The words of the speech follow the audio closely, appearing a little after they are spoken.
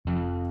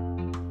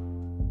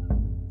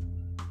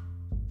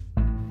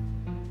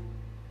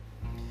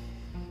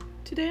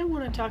Today I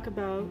want to talk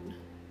about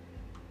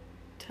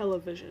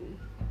television.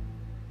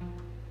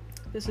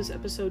 This is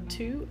episode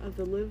 2 of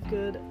the Live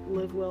Good,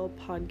 Live Well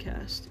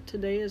podcast.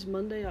 Today is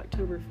Monday,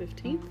 October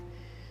 15th,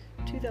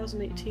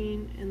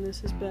 2018, and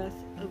this is Beth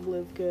of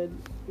Live Good,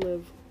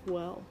 Live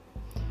Well.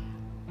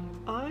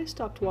 I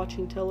stopped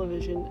watching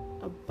television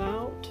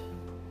about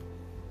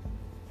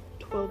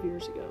 12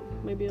 years ago,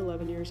 maybe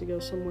 11 years ago,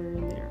 somewhere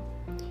in there.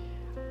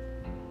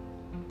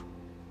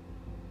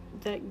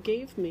 That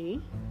gave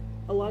me,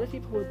 a lot of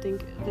people would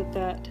think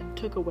that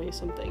took away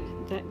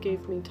something. That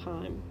gave me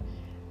time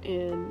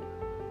and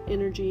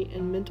energy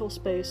and mental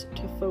space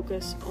to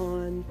focus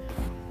on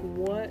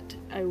what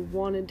I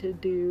wanted to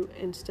do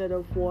instead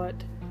of what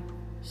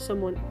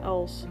someone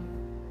else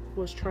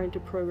was trying to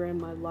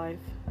program my life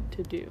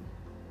to do.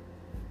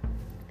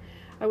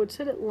 I would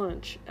sit at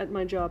lunch at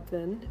my job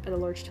then, at a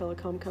large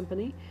telecom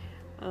company,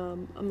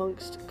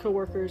 amongst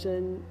coworkers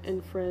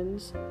and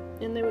friends,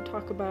 and they would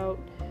talk about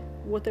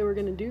what they were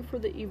going to do for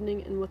the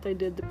evening and what they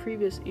did the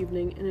previous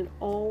evening, and it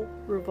all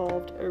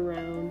revolved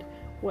around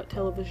what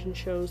television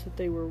shows that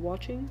they were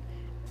watching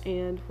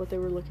and what they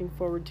were looking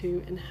forward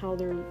to, and how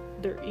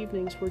their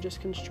evenings were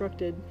just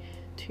constructed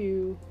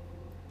to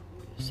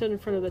sit in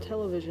front of the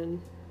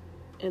television,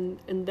 and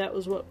that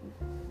was what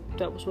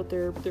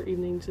their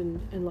evenings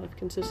and life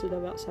consisted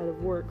of outside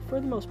of work for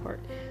the most part.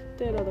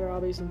 They had other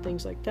hobbies and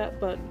things like that,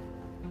 but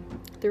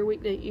their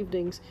weekday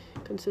evenings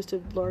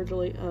consisted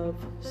largely of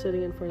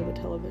sitting in front of the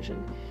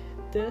television.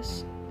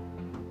 This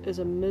is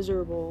a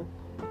miserable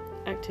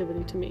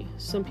activity to me.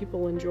 Some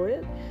people enjoy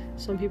it,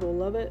 some people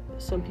love it,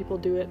 some people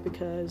do it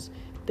because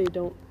they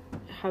don't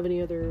have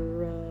any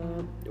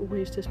other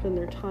ways to spend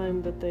their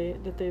time that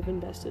they've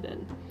invested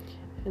in.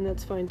 And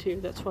that's fine too.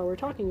 That's why we're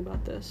talking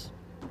about this.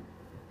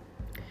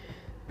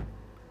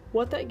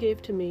 What that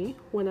gave to me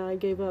when I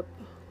gave up,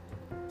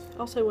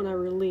 I'll say when I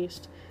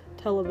released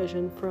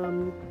television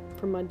from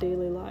my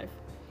daily life,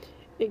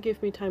 it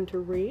gave me time to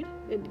read,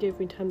 it gave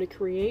me time to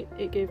create,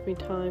 it gave me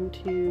time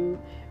to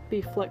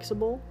be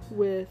flexible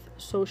with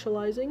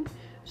socializing.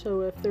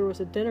 So if there was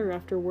a dinner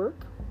after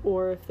work,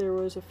 or if there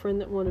was a friend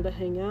that wanted to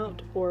hang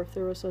out, or if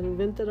there was an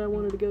event that I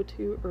wanted to go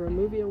to, or a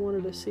movie I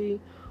wanted to see,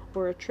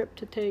 or a trip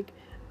to take,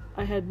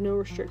 I had no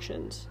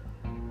restrictions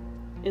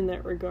in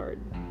that regard.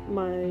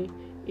 My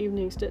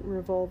evenings didn't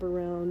revolve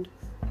around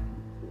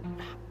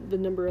the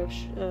number of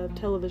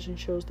television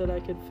shows that I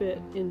could fit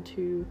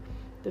into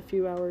the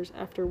few hours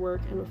after work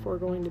and before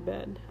going to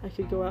bed. I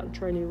could go out and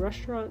try new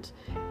restaurants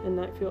and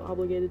not feel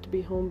obligated to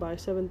be home by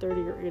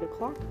 7:30 or 8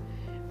 o'clock.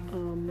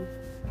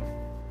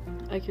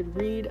 I could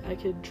read, I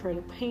could try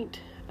to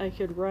paint, I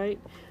could write,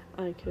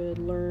 I could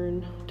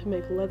learn to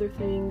make leather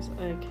things,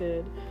 I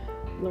could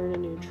learn a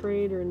new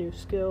trade or a new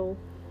skill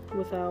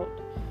without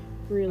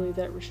really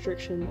that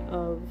restriction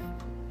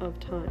of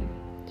time.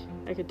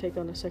 I could take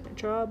on a second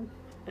job,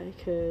 I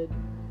could,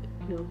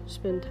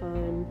 spend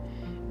time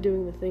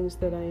doing the things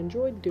that I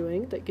enjoyed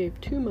doing that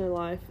gave to my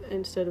life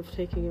instead of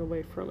taking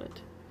away from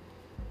it.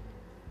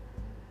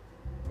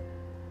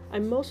 I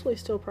mostly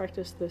still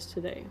practice this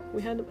today.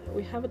 We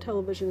have a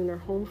television in our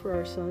home for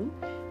our son.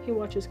 He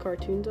watches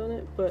cartoons on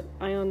it, but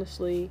I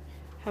honestly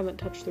haven't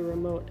touched the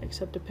remote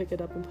except to pick it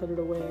up and put it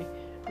away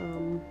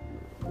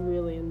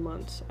really in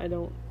months. I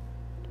don't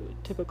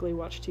typically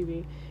watch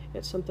TV.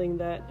 It's something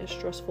that is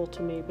stressful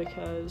to me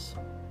because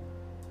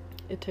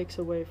it takes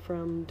away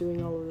from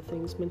doing all of the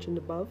things mentioned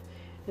above.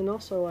 And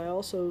also, I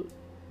also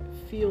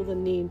feel the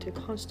need to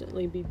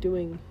constantly be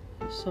doing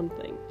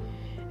something.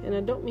 And I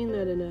don't mean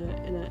that in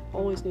a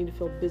always need to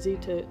feel busy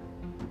to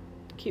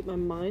keep my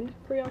mind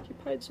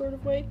preoccupied sort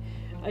of way.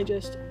 I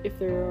just, if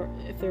there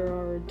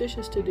are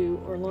dishes to do,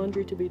 or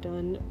laundry to be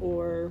done,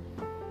 or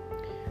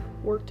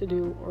work to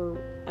do,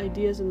 or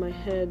ideas in my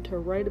head to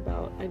write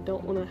about, I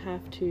don't want to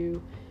have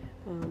to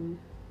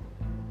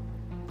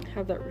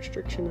have that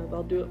restriction of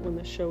I'll do it when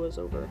the show is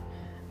over.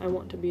 I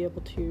want to be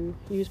able to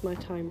use my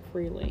time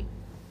freely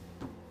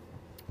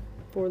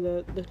for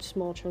the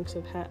small chunks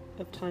of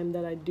time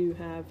that I do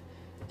have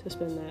to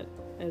spend that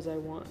as I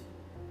want.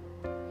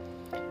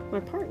 My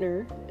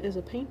partner is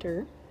a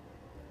painter,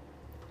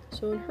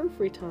 so in her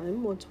free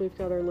time, once we've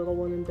got our little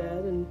one in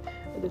bed and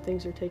other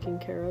things are taken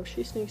care of,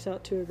 she sneaks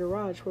out to a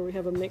garage where we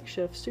have a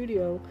makeshift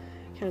studio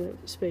kind of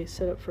space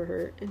set up for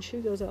her, and she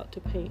goes out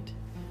to paint.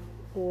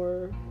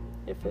 Or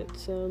if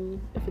it's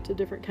a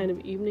different kind of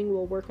evening,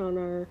 we'll work on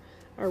our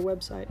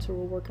websites, or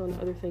we'll work on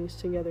other things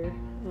together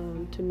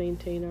to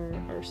maintain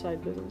our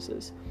side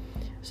businesses.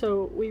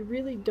 So we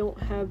really don't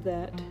have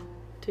that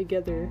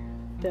together,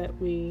 that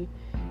we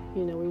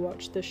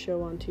watch this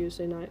show on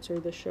Tuesday nights or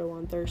this show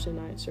on Thursday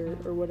nights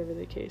or whatever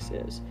the case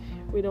is.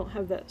 We don't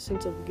have that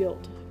sense of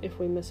guilt if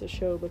we miss a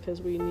show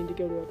because we need to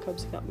go to a Cub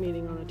Scout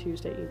meeting on a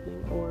Tuesday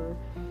evening, or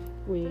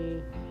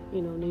we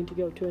need to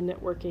go to a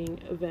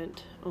networking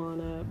event on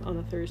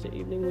a Thursday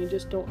evening. We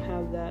just don't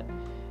have that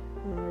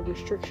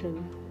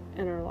restriction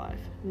in our life.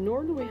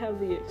 Nor do we have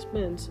the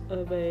expense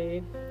of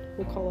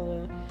we'll call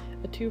it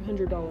a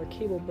 $200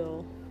 cable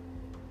bill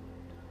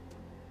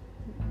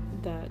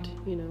that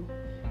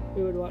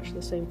we would watch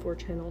the same 4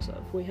 channels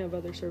of. We have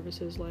other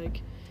services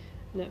like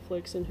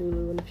Netflix and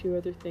Hulu and a few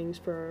other things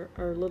for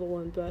our little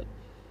one, but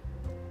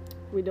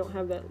we don't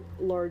have that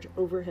large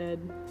overhead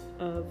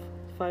of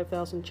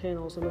 5,000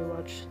 channels and we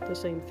watch the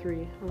same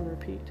 3 on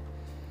repeat.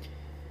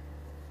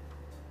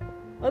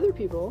 Other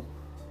people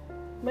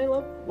may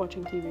love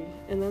watching TV,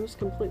 and that is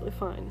completely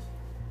fine.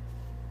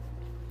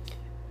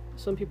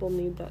 Some people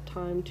need that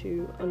time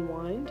to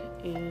unwind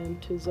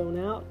and to zone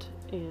out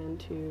and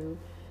to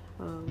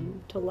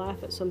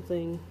laugh at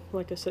something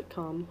like a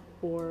sitcom,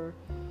 or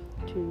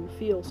to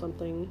feel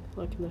something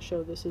like in the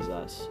show This Is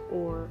Us,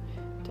 or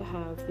to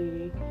have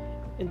the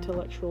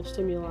intellectual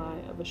stimuli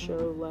of a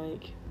show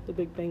like The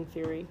Big Bang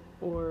Theory,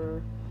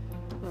 or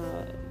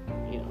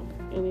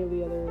any of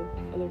the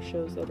other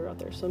shows that are out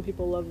there. Some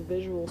people love the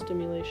visual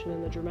stimulation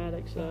and the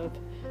dramatics of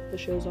the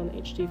shows on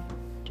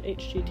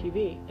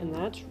HGTV, and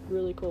that's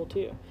really cool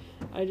too.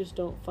 I just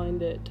don't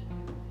find it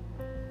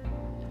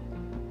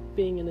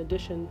being an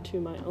addition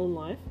to my own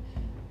life,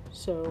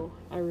 so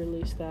I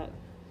released that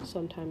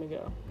some time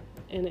ago,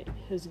 and it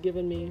has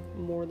given me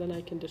more than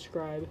I can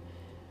describe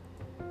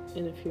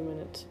in a few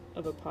minutes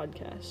of a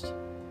podcast.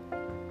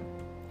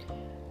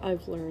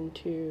 I've learned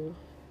to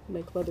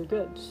make leather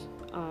goods.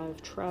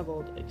 I've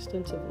traveled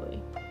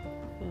extensively.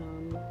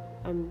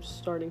 I'm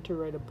starting to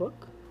write a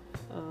book.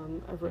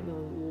 I've written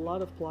a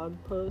lot of blog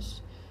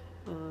posts.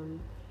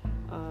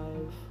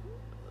 I've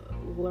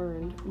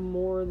learned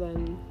more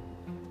than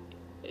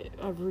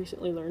I've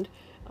recently learned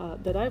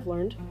that I've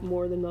learned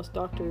more than most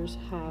doctors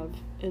have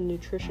in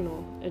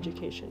nutritional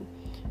education.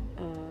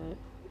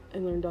 I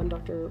learned on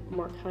Dr.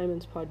 Mark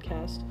Hyman's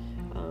podcast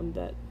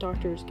that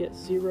doctors get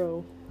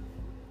 0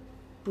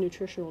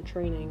 nutritional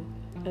training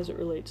as it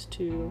relates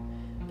to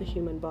the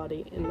human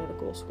body in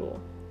medical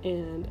school,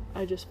 and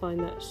I just find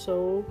that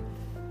so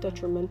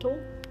detrimental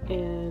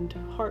and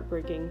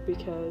heartbreaking,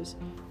 because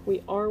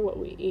we are what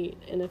we eat,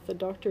 and if the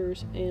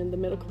doctors and the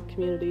medical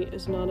community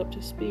is not up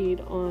to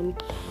speed on,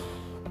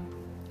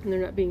 and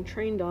they're not being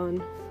trained on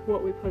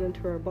what we put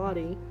into our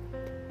body,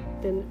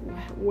 then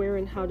where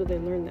and how do they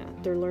learn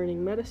that? They're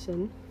learning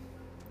medicine,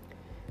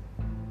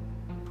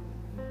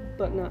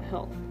 but not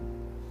health.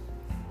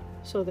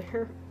 So the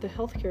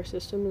healthcare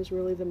system is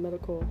really the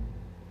medical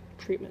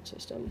treatment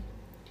system.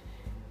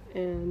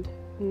 And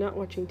not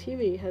watching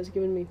TV has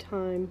given me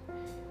time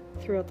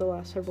throughout the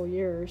last several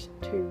years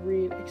to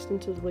read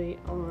extensively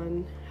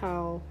on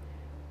how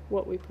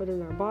what we put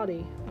in our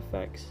body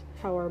affects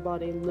how our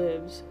body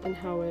lives, and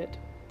how it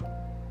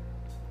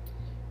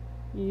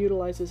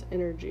utilizes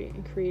energy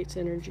and creates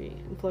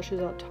energy and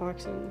flushes out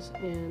toxins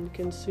and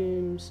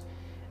consumes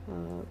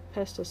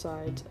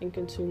pesticides and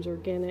consumes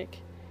organic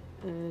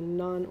and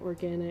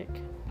non-organic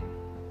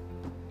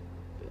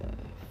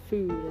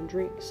food and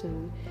drinks,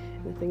 and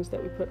the things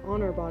that we put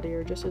on our body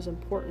are just as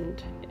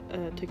important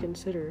to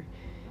consider.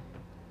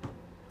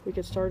 We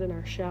could start in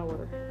our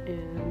shower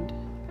and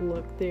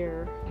look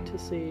there to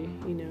see,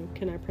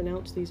 can I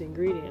pronounce these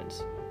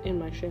ingredients in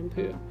my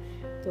shampoo?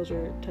 Those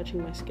are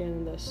touching my skin,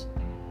 and thus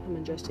I'm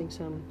ingesting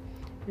some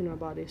in my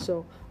body.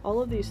 So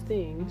all of these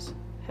things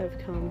have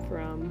come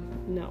from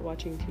not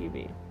watching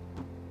TV.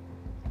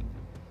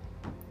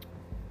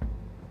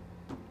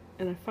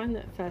 And I find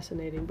that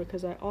fascinating,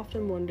 because I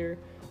often wonder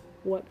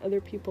what other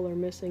people are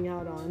missing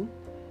out on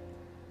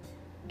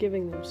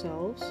giving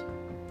themselves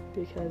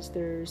because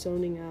they're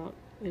zoning out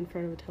in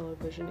front of a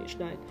television each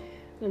night.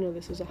 I know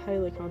this is a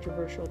highly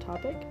controversial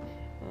topic.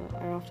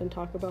 I often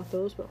talk about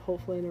those, but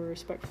hopefully in a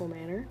respectful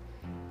manner.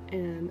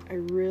 And I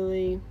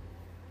really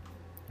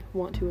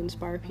want to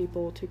inspire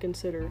people to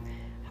consider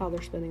how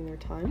they're spending their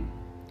time,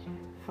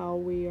 how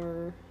we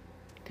are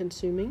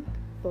consuming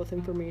both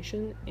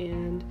information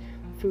and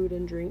food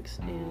and drinks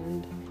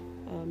and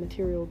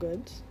material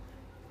goods,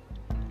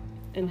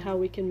 and how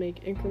we can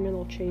make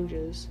incremental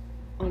changes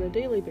on a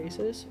daily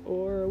basis,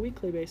 or a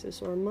weekly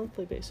basis, or a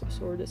monthly basis,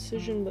 or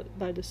decision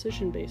by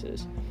decision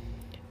basis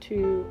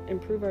to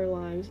improve our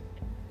lives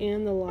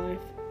and the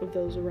life of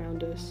those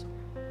around us,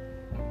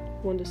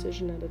 one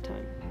decision at a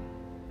time.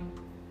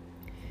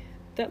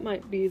 That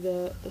might be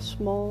the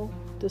small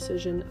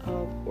decision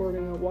of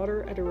ordering a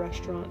water at a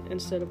restaurant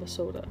instead of a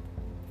soda.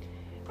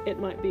 It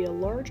might be a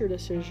larger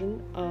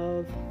decision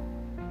of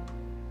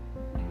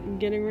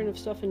getting rid of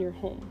stuff in your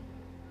home.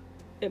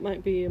 It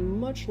might be a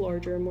much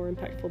larger and more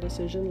impactful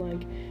decision,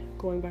 like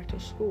going back to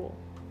school,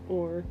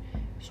 or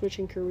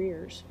switching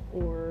careers,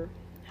 or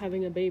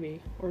having a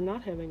baby, or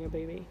not having a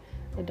baby,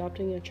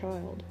 adopting a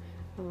child,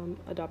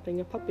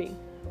 adopting a puppy,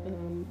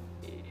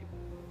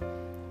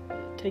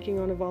 taking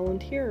on a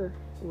volunteer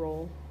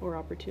role or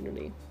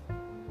opportunity.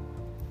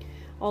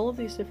 All of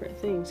these different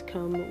things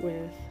come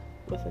with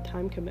a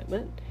time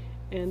commitment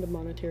and a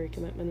monetary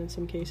commitment in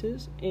some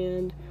cases,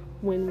 and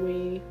when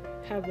we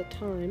have the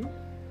time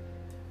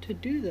to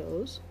do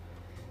those,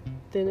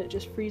 then it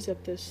just frees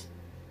up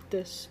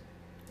this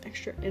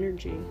extra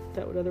energy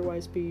that would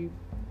otherwise be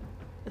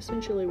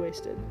essentially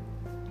wasted.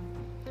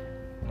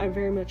 I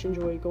very much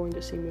enjoy going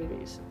to see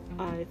movies.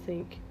 I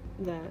think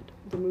that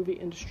the movie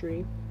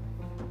industry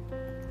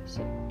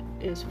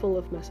is full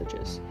of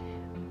messages,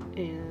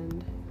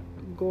 and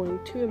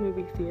going to a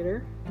movie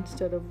theater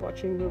instead of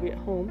watching a movie at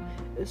home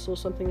is still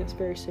something that's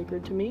very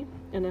sacred to me,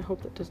 and I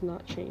hope that does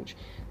not change.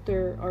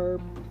 There are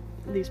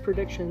these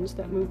predictions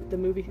that the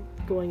movie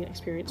going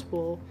experience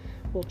will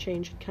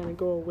change and kind of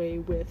go away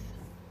with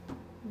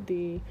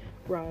the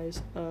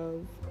rise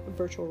of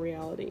virtual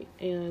reality.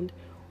 And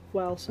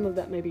while some of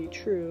that may be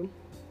true,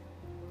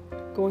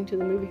 going to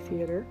the movie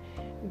theater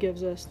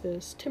gives us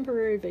this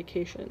temporary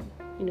vacation.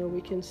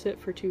 We can sit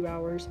for 2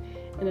 hours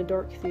in a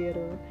dark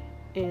theater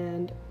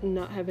and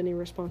not have any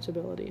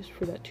responsibilities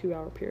for that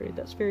 2-hour period.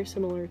 That's very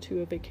similar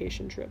to a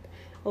vacation trip.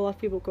 A lot of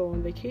people go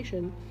on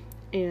vacation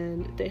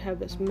and they have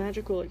this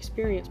magical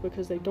experience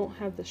because they don't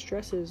have the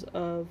stresses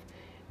of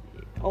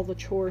all the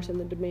chores and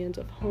the demands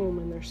of home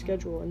and their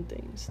schedule and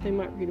things. They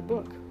might read a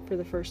book for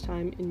the first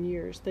time in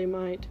years. They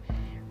might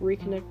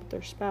reconnect with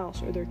their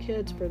spouse or their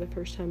kids for the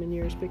first time in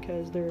years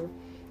because they're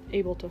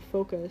able to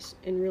focus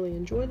and really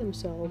enjoy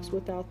themselves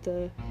without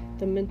the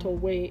mental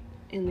weight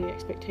and the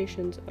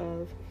expectations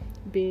of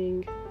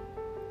being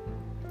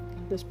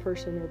this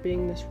person or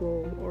being this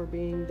role or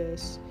being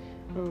this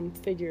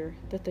figure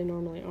that they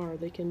normally are.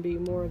 They can be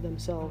more of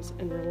themselves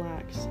and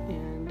relax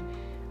and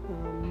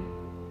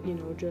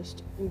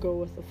just go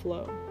with the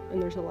flow, and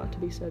there's a lot to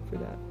be said for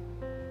that.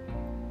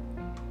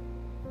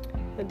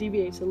 That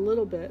deviates a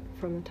little bit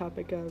from the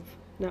topic of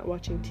not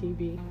watching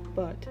TV,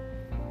 but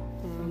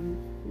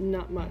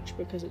not much,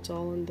 because it's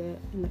all in the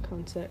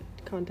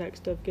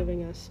context of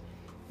giving us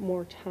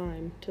more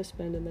time to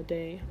spend in the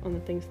day on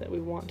the things that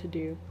we want to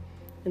do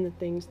and the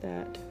things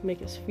that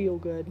make us feel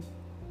good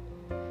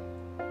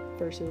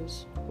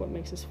versus what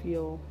makes us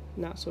feel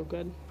not so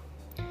good.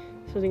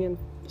 Sitting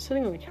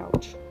on the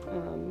couch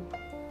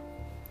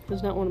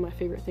is not one of my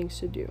favorite things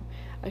to do.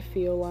 I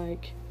feel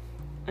like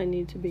I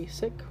need to be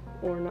sick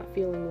or not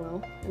feeling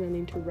well, and I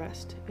need to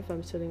rest if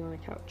I'm sitting on a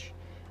couch,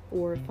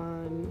 or if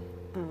I'm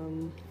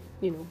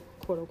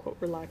quote unquote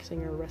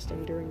relaxing or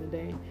resting during the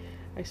day.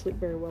 I sleep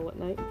very well at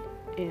night,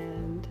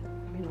 and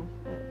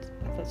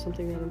that's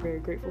something that I'm very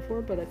grateful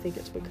for, but I think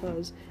it's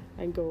because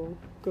I go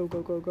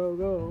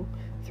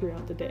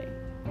throughout the day,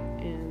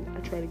 and I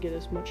try to get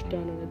as much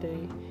done in a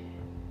day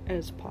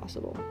as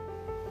possible.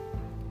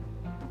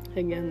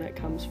 Again, that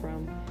comes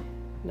from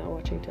not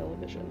watching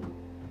television.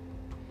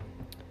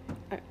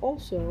 I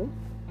also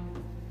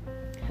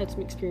had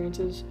some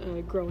experiences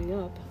growing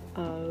up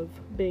of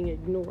being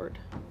ignored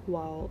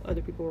while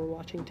other people were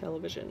watching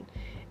television,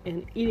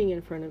 and eating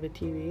in front of a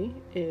TV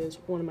is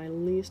one of my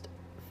least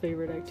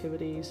favorite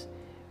activities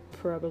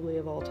probably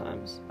of all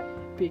times,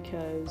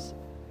 because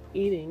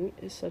eating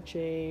is such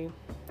a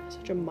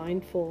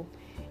mindful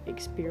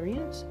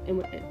experience,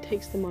 and it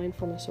takes the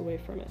mindfulness away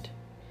from it.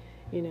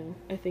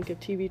 I think of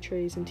TV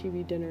trays and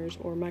TV dinners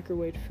or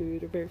microwave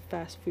food or very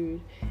fast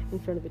food in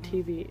front of a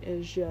TV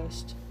as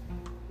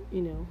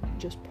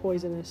just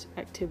poisonous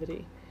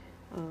activity.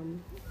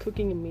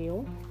 Cooking a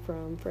meal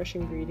from fresh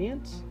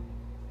ingredients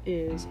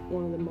is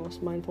one of the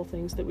most mindful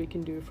things that we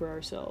can do for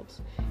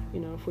ourselves.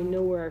 If we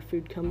know where our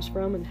food comes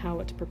from and how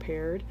it's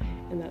prepared,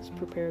 and that's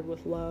prepared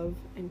with love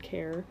and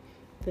care,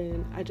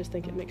 then I just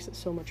think it makes it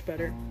so much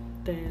better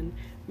than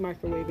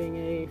microwaving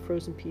a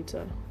frozen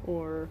pizza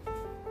or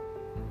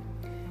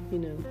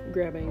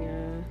grabbing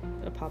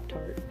a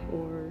Pop-Tart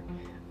or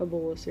a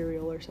bowl of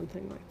cereal or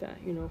something like that.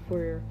 If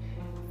we're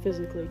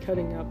physically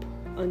cutting up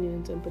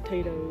onions and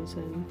potatoes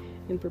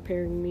and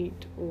preparing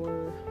meat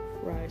or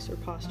rice or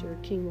pasta or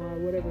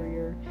quinoa, whatever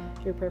your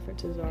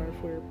preferences are, if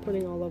we're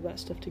putting all of that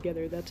stuff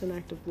together, that's an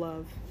act of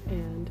love.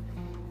 And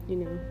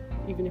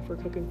even if we're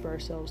cooking for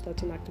ourselves,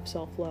 that's an act of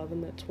self-love,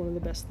 and that's one of the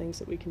best things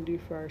that we can do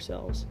for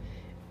ourselves,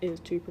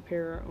 is to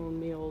prepare our own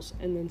meals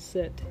and then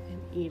sit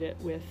and eat it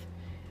with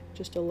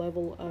just a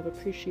level of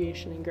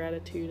appreciation and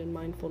gratitude and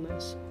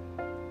mindfulness.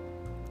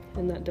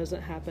 And that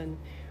doesn't happen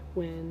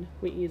when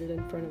we eat it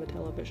in front of a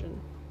television,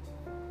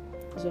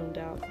 zoned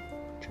out,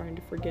 trying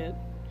to forget,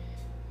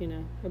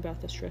 about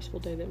the stressful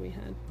day that we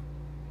had.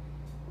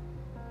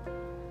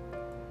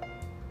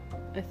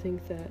 I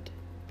think that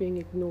being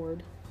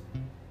ignored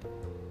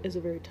is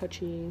a very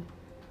touchy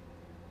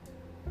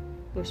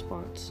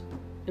response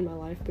in my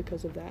life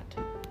because of that.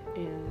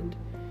 And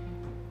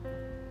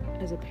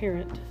as a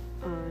parent,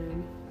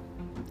 I'm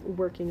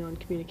working on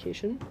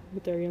communication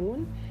with our young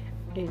one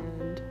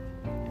and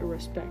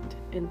respect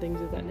and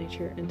things of that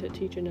nature, and to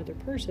teach another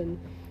person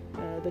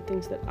the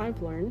things that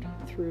I've learned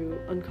through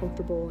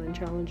uncomfortable and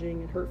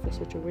challenging and hurtful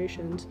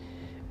situations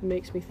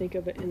makes me think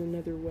of it in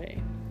another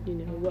way.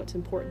 What's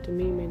important to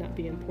me may not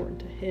be important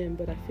to him,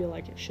 but I feel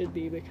like it should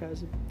be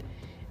because of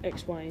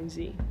X, Y, and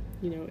Z.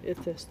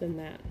 If this, then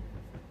that.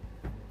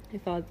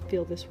 If I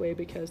feel this way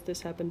because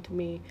this happened to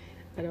me,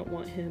 I don't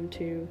want him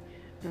to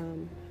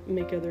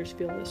make others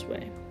feel this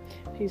way.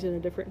 He's in a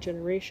different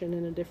generation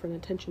and a different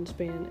attention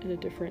span and a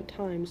different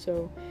time,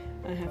 so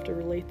I have to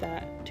relate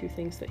that to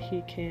things that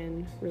he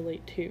can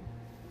relate to.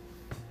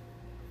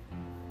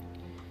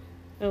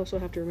 I also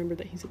have to remember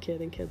that he's a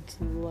kid and kids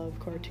love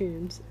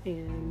cartoons,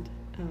 and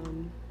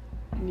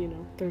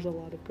there's a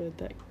lot of good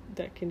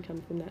that can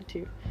come from that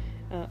too.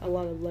 A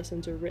lot of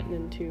lessons are written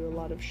into a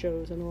lot of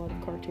shows and a lot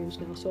of cartoons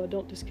now, so I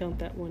don't discount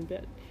that one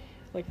bit.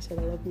 Like I said,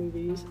 I love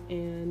movies,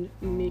 and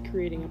me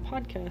creating a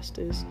podcast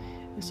is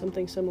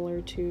something similar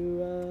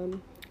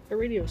to a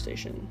radio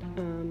station.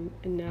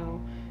 And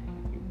now,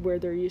 where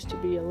there used to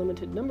be a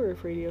limited number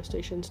of radio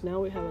stations,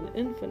 now we have an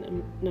infinite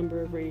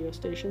number of radio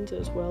stations,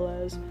 as well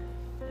as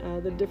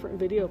the different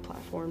video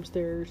platforms.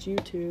 There's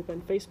YouTube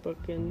and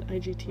Facebook and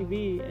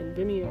IGTV and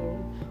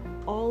Vimeo.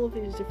 All of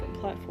these different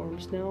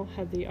platforms now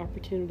have the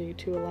opportunity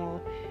to allow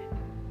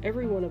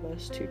every one of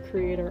us to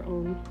create our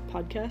own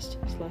podcast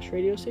 /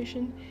 radio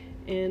station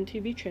and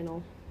TV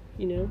channel.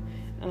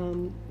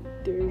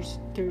 There's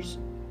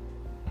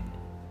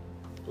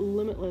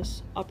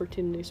limitless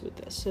opportunities with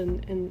this,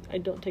 and I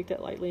don't take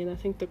that lightly, and I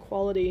think the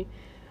quality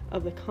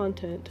of the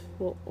content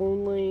will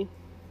only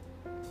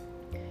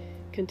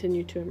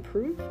continue to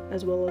improve,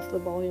 as well as the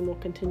volume will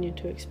continue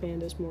to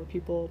expand as more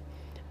people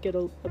get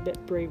a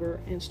bit braver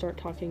and start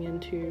talking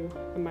into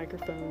a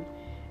microphone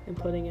and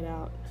putting it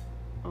out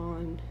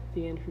on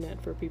the internet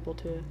for people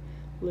to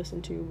listen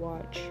to,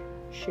 watch,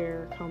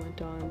 share,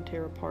 comment on,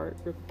 tear apart,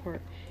 rip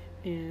apart,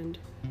 and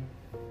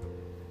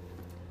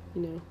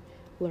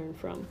learn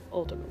from.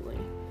 Ultimately,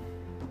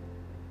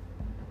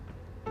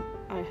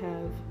 I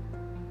have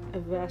a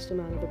vast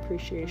amount of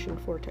appreciation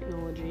for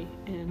technology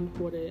and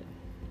what it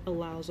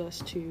allows us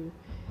to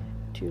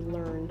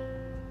learn,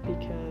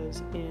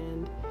 because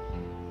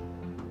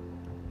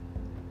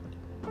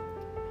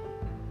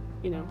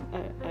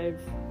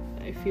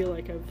I feel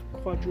like I've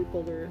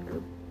quadrupled or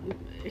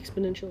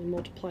exponentially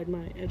multiplied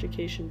my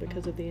education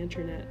because of the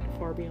internet,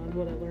 far beyond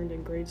what I learned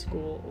in grade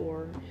school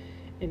or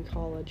in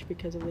college,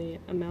 because of the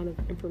amount of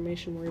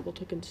information we're able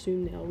to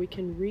consume now. We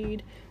can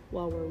read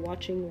while we're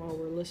watching, while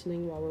we're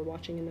listening, while we're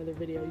watching another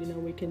video.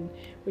 We can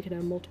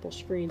have multiple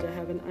screens. I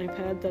have an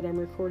iPad that I'm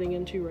recording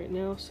into right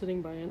now,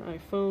 sitting by an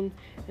iPhone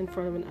in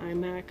front of an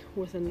iMac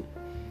with a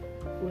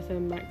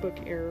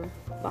MacBook Air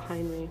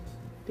behind me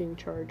being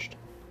charged.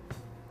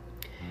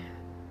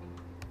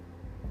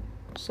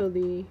 So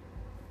the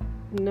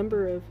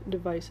number of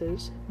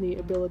devices, the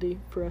ability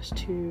for us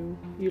to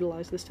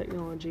utilize this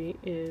technology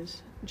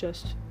is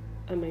just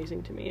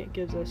amazing to me. It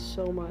gives us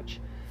so much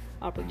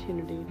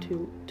opportunity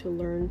to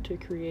learn, to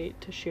create,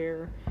 to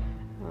share,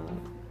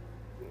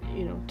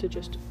 to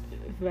just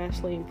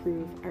vastly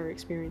improve our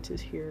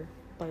experiences here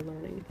by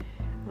learning.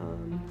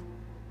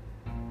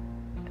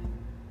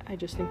 I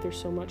just think there's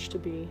so much to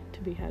be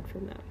had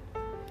from that.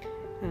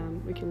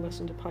 We can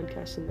listen to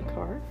podcasts in the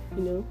car.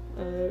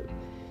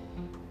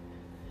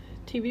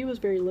 TV was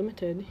very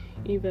limited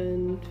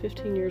even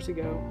 15 years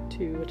ago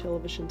to a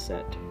television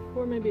set,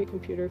 or maybe a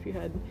computer if you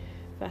had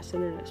fast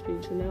internet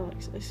speeds, and now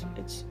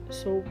it's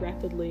so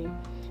rapidly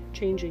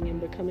changing and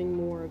becoming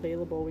more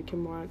available. We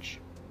can watch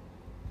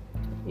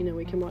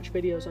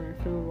videos on our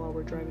phone while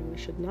we're driving. We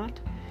should not.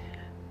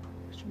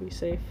 We should be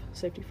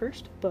safety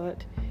first,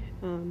 but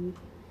in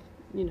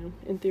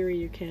theory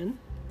you can,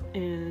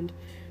 and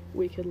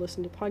we could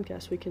listen to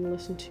podcasts. We can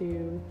listen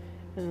to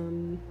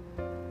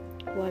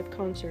live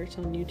concerts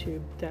on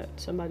YouTube that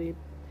somebody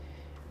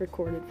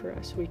recorded for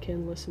us. We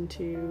can listen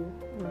to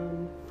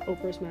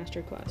Oprah's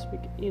Masterclass.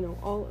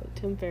 All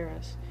Tim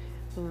Ferriss.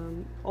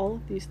 All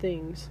of these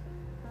things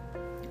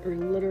are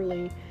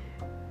literally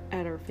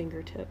at our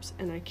fingertips,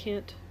 and I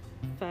can't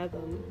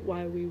fathom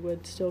why we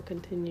would still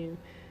continue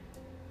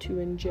to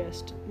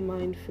ingest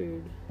mind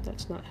food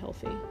that's not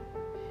healthy.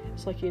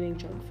 It's like eating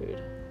junk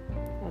food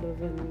out of a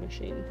vending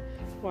machine.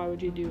 Why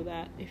would you do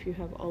that if you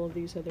have all of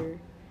these other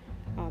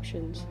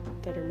options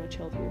that are much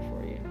healthier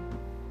for you?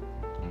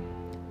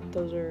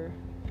 Those are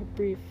a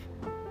brief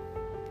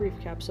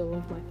capsule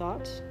of my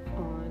thoughts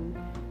on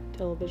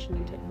television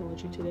and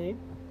technology today.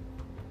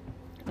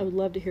 I would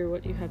love to hear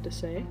what you have to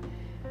say.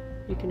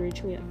 You can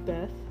reach me at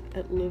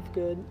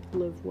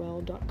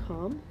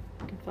beth@livegoodlivewell.com.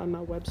 You can find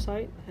my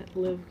website at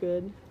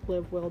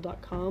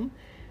livegoodlivewell.com,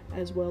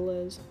 as well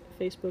as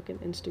Facebook and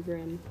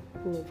Instagram,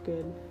 Live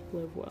Good,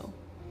 Live Well.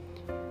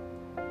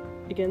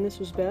 Again, this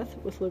was Beth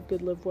with Live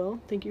Good, Live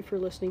Well. Thank you for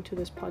listening to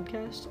this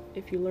podcast.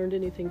 If you learned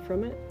anything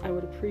from it, I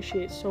would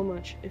appreciate so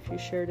much if you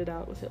shared it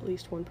out with at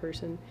least one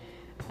person.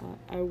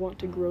 I want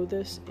to grow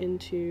this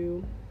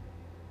into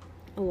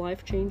a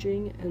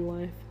life-changing and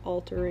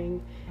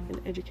life-altering and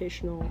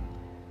educational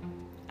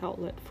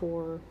outlet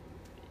for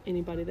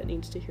anybody that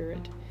needs to hear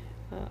it.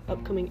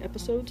 Upcoming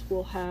episodes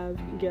will have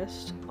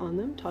guests on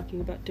them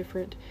talking about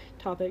different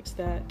topics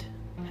that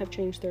have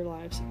changed their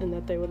lives and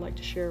that they would like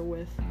to share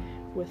with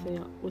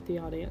the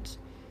audience.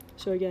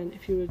 So again,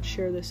 if you would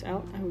share this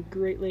out, I would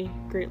greatly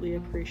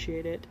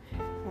appreciate it.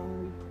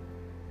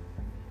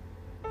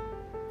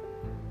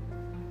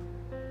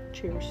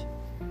 Cheers.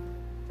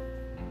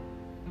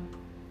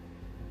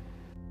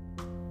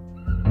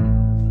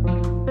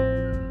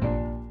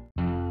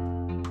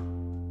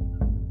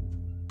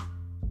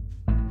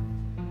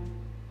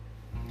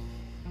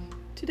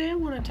 Today I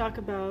want to talk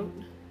about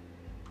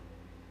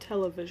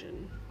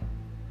television.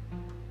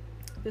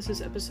 This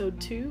is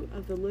episode 2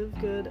 of the Live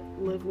Good,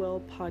 Live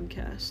Well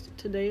podcast.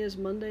 Today is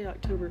Monday,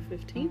 October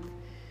 15th,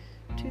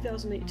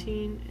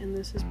 2018, and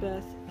this is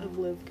Beth of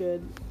Live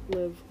Good,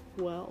 Live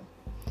Well.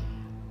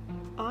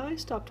 I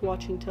stopped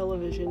watching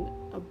television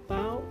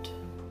about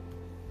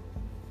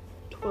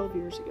 12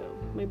 years ago,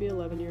 maybe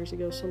 11 years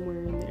ago,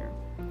 somewhere in there.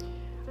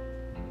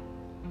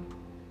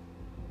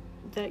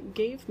 That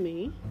gave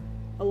me,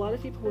 a lot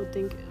of people would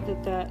think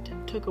that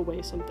took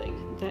away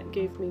something. That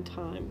gave me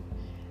time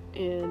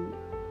and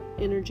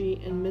energy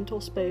and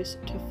mental space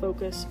to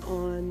focus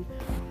on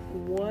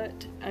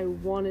what I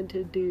wanted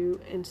to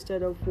do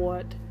instead of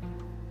what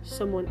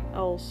someone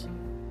else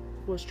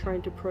was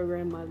trying to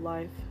program my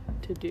life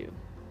to do.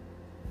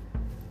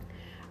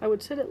 I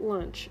would sit at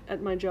lunch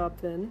at my job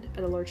then,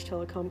 at a large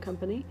telecom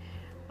company,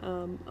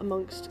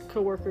 amongst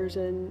coworkers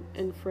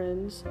and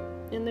friends,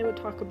 and they would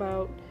talk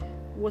about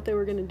what they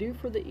were going to do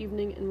for the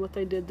evening and what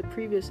they did the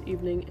previous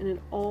evening, and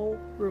it all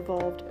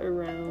revolved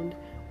around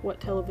what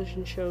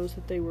television shows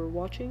that they were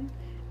watching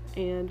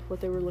and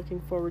what they were looking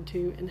forward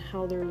to, and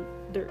how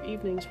their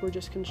evenings were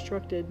just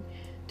constructed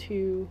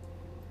to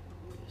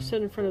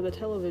sit in front of the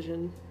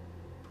television,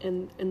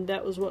 and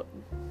that was what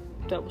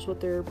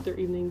their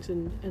evenings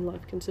and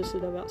life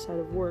consisted of outside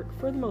of work,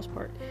 for the most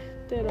part.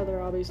 They had other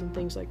hobbies and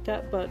things like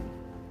that, but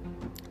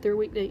their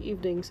weekday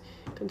evenings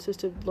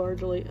consisted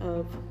largely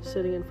of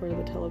sitting in front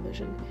of the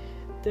television.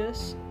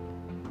 This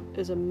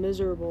is a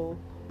miserable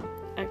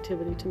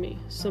activity to me.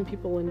 Some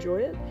people enjoy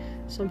it,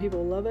 some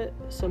people love it,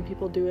 some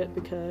people do it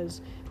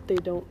because they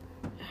don't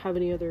have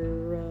any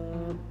other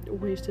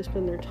ways to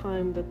spend their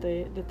time that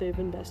they've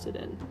invested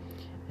in,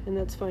 and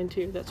that's fine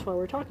too. That's why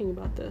we're talking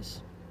about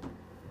this.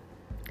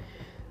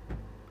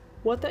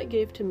 What that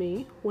gave to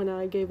me when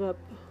I gave up,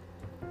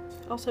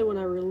 I'll say when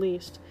I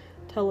released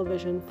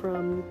television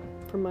from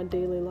my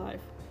daily life,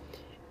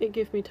 it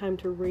gave me time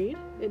to read,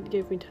 it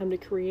gave me time to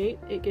create,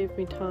 it gave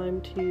me time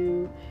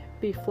to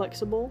be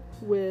flexible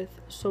with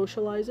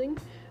socializing.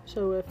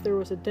 So if there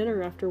was a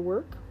dinner after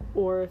work,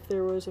 or if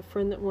there was a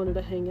friend that wanted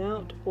to hang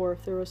out, or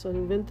if there was an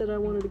event that I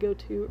wanted to go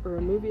to, or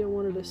a movie I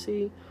wanted to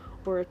see,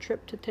 or a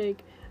trip to take,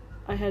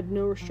 I had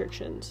no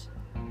restrictions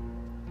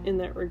in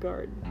that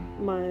regard.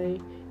 My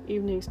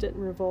evenings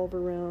didn't revolve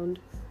around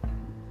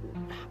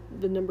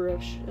the number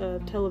of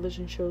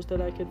television shows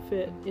that I could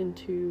fit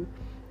into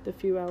the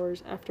few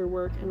hours after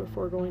work and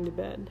before going to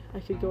bed.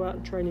 I could go out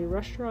and try new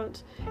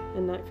restaurants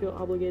and not feel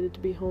obligated to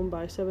be home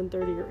by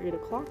 7:30 or 8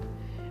 o'clock.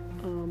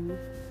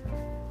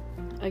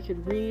 I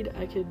could read,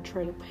 I could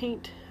try to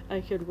paint,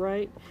 I could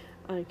write,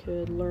 I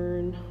could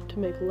learn to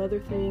make leather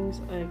things,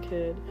 I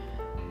could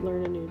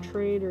learn a new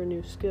trade or a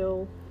new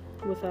skill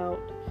without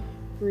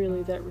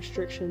really that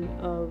restriction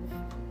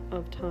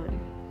of time.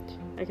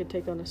 I could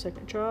take on a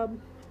second job,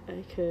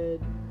 I could,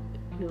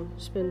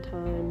 spend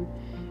time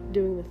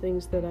doing the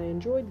things that I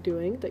enjoyed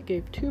doing that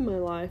gave to my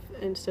life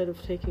instead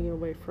of taking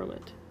away from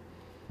it.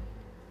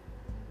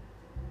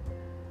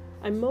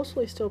 I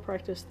mostly still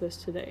practice this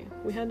today.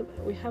 We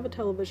have a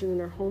television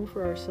in our home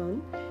for our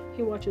son.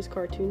 He watches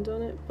cartoons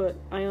on it, but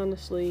I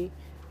honestly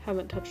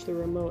haven't touched the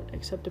remote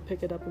except to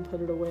pick it up and put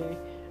it away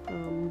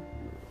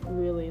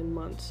really in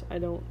months. I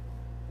don't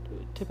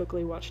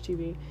typically watch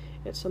TV.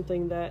 It's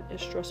something that is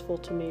stressful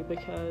to me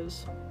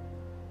because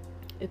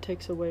it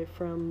takes away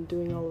from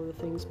doing all of the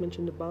things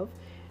mentioned above.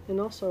 And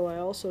also, I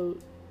also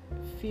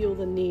feel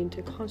the need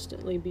to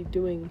constantly be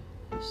doing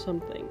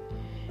something.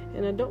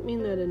 And I don't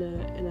mean that in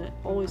a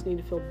always need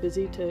to feel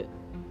busy to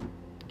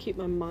keep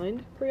my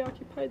mind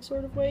preoccupied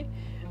sort of way.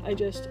 I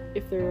just,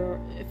 if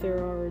there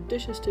are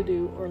dishes to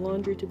do, or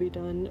laundry to be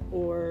done,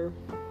 or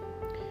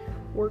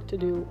work to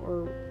do,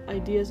 or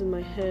ideas in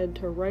my head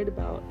to write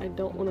about, I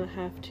don't want to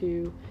have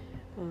to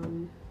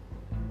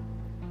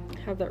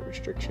have that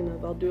restriction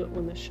of I'll do it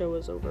when the show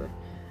is over.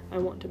 I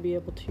want to be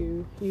able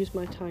to use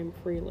my time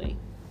freely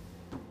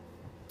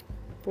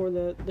for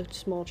the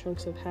small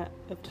chunks of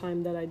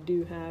time that I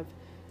do have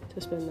to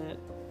spend that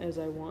as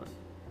I want.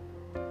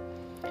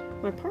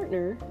 My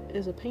partner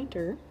is a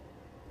painter,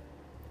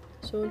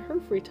 so in her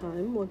free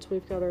time, once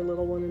we've got our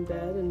little one in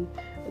bed and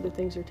other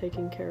things are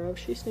taken care of,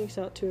 she sneaks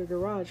out to a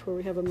garage where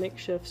we have a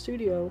makeshift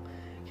studio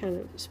kind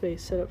of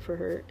space set up for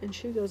her, and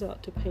she goes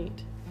out to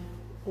paint.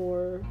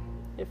 Or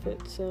if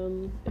it's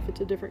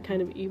a different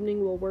kind of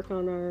evening, we'll work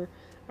on our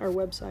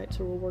websites,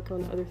 or we'll work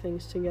on other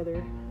things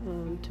together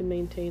to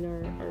maintain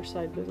our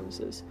side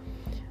businesses.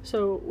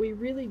 So we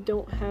really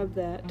don't have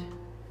that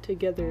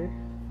together,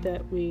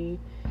 that we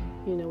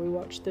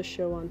watch this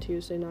show on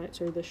Tuesday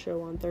nights or this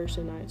show on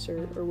Thursday nights,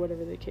 or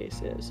whatever the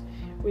case is.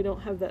 We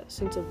don't have that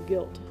sense of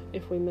guilt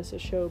if we miss a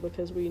show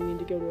because we need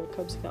to go to a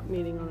Cub Scout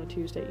meeting on a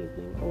Tuesday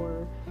evening,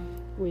 or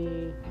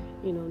we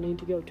need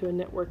to go to a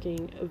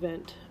networking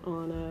event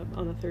on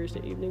a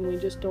Thursday evening. We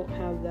just don't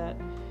have that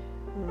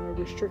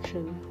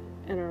restriction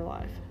in our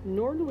life.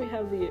 Nor do we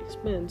have the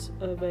expense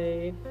of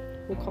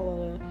we'll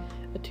call it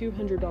a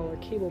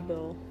 $200 cable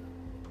bill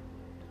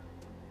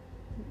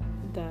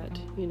that,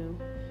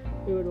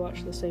 we would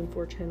watch the same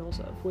 4 channels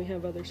of. We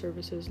have other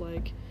services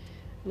like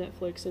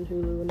Netflix and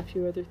Hulu and a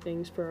few other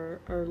things for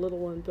our little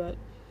one, but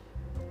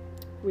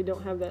we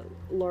don't have that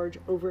large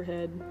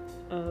overhead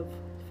of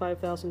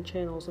 5,000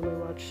 channels and we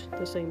watch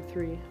the same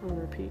 3 on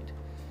repeat.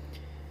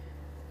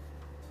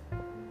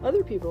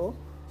 Other people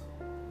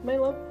may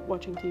love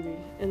watching TV,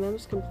 and that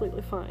is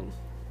completely fine.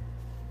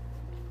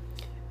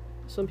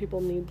 Some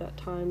people need that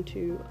time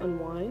to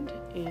unwind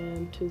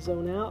and to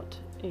zone out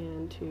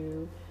and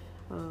to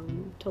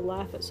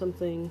laugh at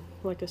something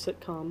like a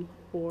sitcom,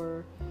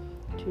 or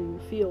to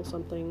feel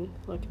something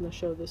like in the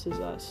show This Is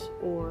Us,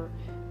 or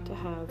to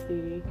have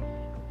the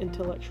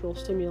intellectual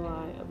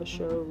stimuli of a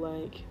show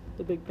like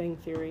The Big Bang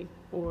Theory,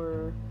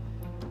 or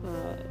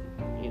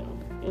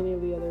any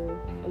of the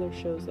other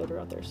shows that are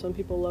out there. Some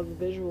people love the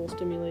visual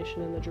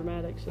stimulation and the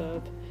dramatics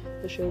of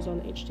the shows on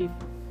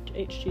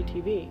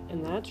HGTV,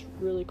 and that's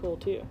really cool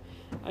too.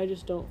 I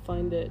just don't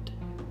find it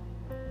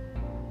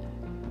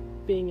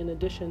being an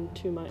addition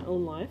to my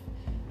own life,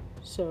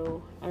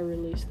 so I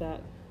released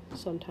that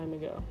some time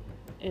ago,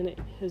 and it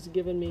has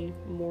given me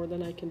more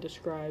than I can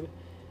describe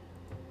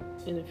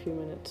in a few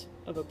minutes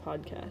of a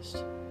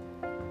podcast.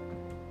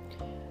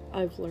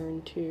 I've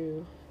learned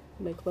to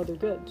make leather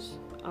goods.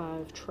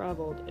 I've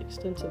traveled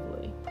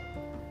extensively.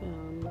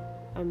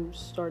 I'm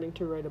starting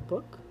to write a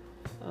book.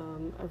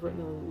 I've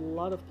written a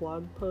lot of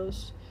blog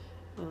posts.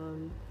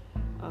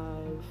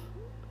 I've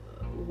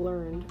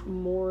learned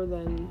more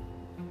than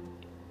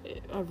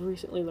I've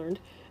recently learned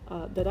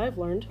that I've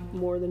learned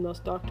more than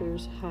most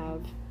doctors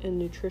have in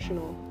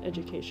nutritional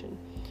education.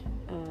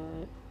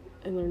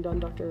 I learned on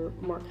Dr.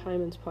 Mark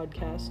Hyman's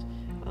podcast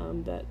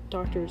that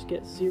doctors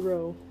get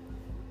 0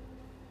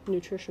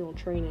 nutritional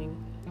training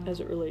as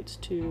it relates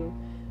to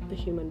the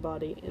human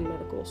body in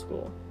medical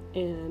school.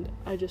 And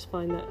I just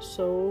find that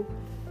so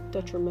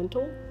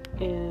detrimental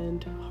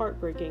and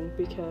heartbreaking,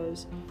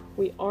 because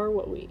we are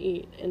what we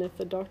eat, and if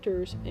the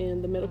doctors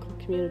and the medical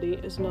community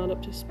is not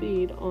up to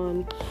speed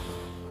on,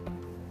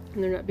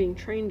 and they're not being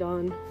trained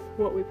on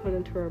what we put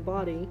into our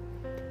body,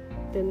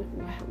 then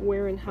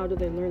where and how do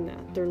they learn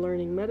that? They're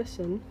learning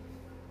medicine,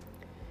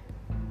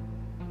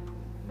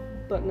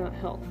 but not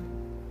health.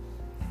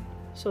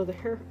 So the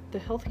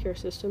healthcare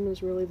system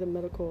is really the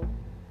medical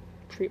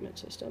treatment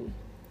system.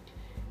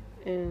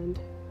 And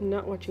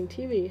not watching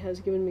TV has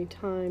given me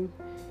time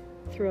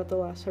throughout the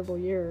last several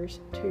years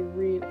to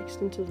read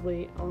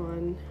extensively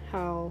on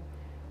how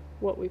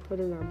what we put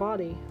in our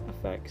body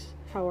affects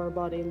how our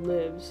body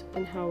lives,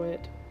 and how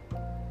it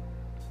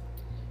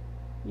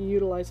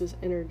utilizes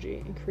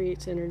energy and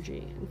creates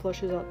energy and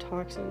flushes out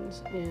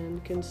toxins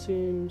and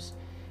consumes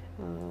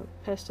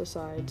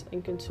pesticides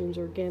and consumes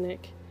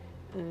organic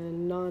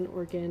and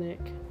non-organic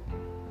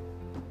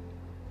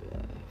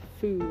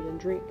food and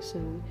drinks,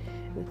 and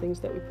the things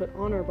that we put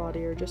on our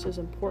body are just as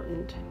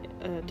important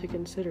to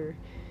consider.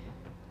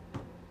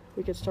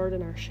 We could start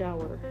in our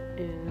shower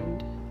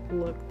and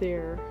look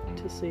there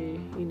to see,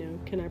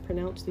 can I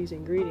pronounce these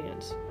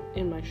ingredients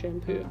in my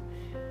shampoo?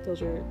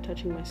 Those are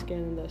touching my skin,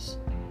 and thus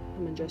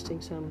I'm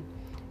ingesting some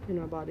in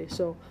my body.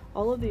 So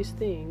all of these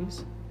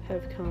things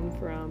have come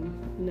from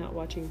not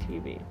watching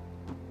TV.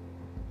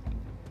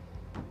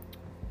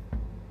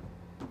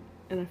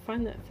 And I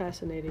find that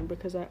fascinating,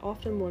 because I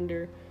often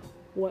wonder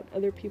what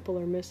other people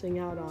are missing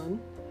out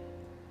on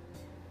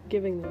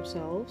giving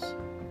themselves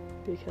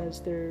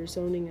because they're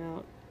zoning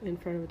out in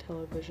front of a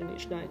television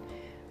each night.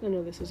 I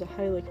know this is a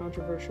highly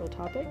controversial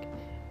topic.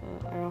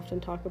 I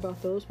often talk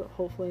about those, but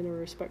hopefully in a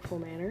respectful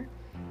manner.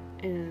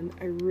 And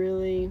I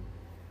really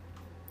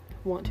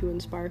want to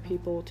inspire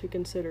people to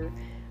consider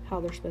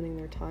how they're spending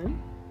their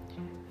time,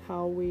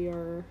 how we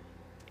are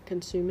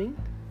consuming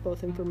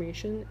both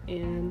information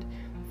and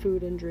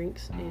food and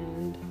drinks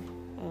and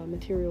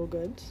material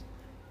goods,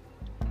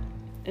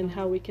 and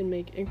how we can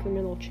make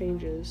incremental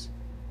changes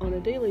on a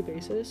daily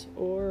basis,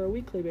 or a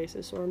weekly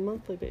basis, or a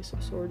monthly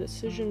basis, or a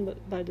decision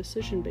by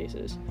decision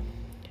basis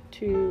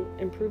to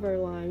improve our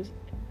lives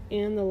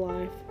and the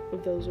life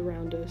of those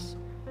around us,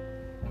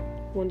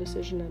 one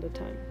decision at a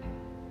time.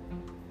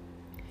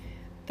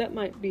 That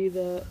might be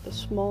the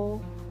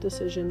small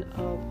decision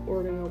of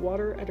ordering a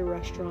water at a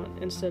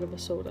restaurant instead of a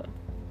soda.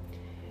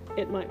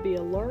 It might be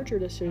a larger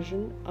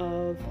decision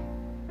of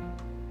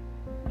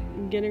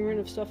getting rid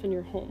of stuff in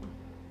your home.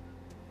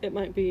 It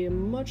might be a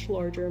much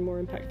larger and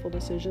more impactful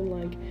decision,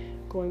 like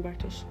going back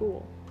to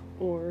school,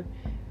 or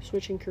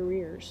switching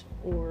careers,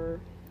 or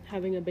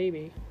having a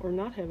baby, or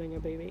not having a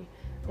baby,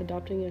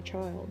 adopting a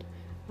child,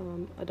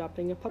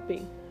 adopting a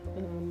puppy,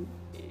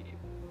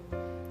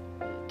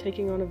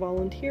 taking on a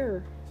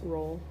volunteer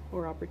role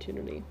or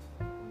opportunity.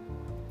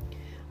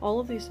 All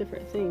of these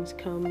different things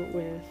come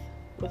with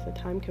a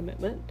time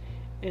commitment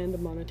and a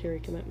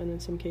monetary commitment in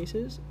some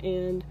cases,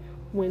 and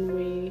when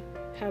we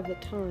have the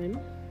time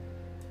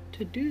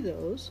to do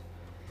those,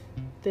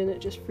 then it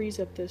just frees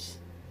up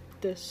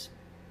this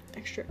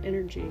extra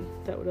energy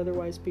that would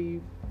otherwise be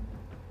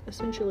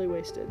essentially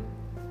wasted.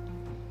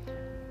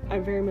 I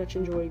very much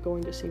enjoy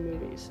going to see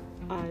movies.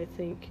 I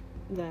think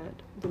that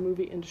the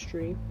movie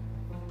industry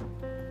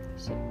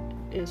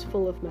is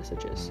full of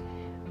messages,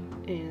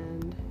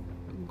 and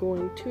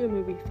going to a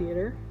movie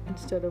theater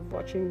instead of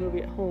watching a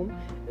movie at home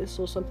is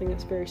still something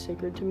that's very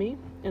sacred to me,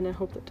 and I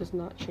hope that does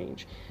not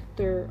change.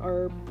 There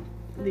are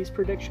these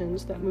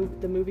predictions that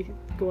the movie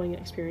going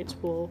experience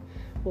will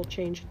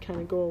change and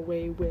kind of go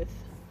away with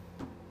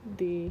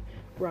the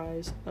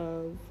rise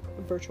of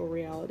virtual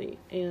reality.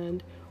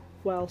 And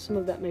while some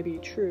of that may be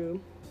true,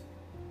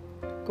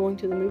 going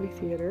to the movie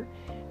theater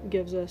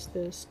gives us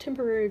this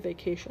temporary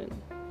vacation.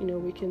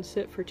 We can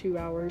sit for 2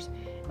 hours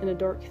in a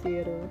dark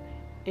theater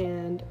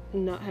and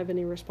not have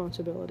any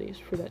responsibilities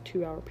for that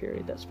 2-hour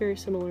period. That's very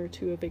similar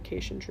to a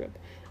vacation trip.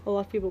 A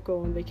lot of people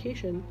go on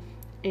vacation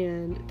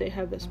and they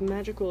have this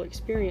magical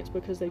experience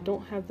because they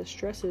don't have the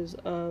stresses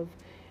of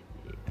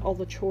all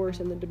the chores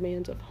and the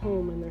demands of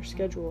home and their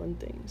schedule and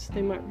things.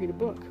 They might read a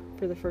book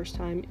for the first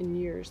time in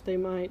years. They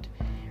might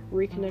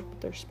reconnect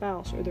with their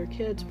spouse or their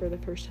kids for the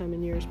first time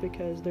in years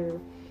because they're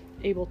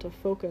able to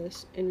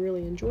focus and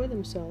really enjoy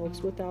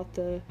themselves without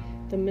the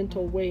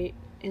mental weight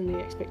and the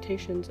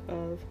expectations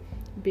of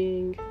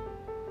being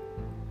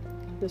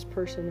this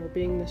person or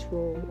being this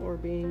role or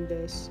being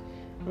this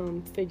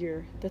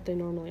figure that they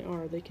normally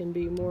are. They can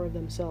be more of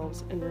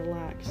themselves and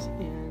relax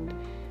and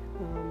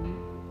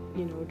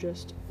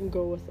just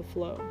go with the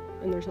flow,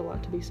 and there's a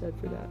lot to be said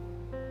for that.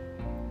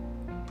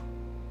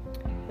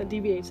 That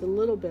deviates a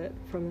little bit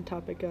from the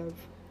topic of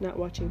not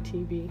watching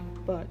TV,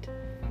 but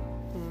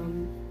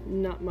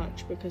not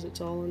much, because it's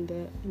all in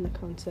the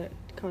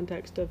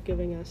context of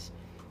giving us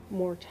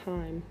more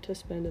time to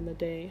spend in the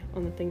day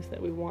on the things that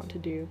we want to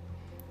do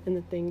and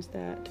the things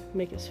that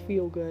make us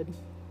feel good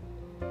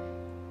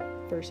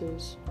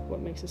versus what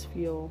makes us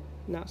feel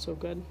not so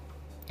good.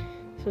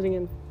 Sitting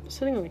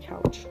on the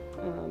couch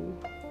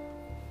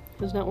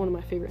is not one of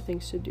my favorite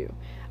things to do.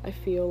 I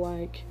feel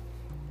like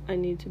I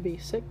need to be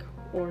sick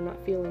or not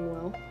feeling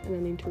well, and I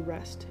need to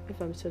rest if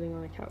I'm sitting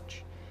on a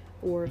couch,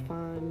 or if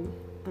I'm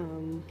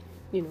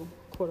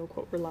quote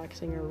unquote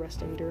relaxing or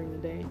resting during the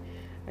day.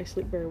 I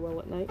sleep very well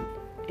at night,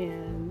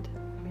 and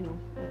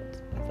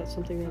that's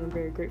something that I'm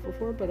very grateful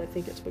for, but I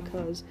think it's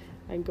because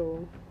I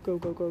go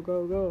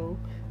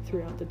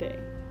throughout the day,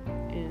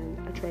 and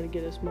I try to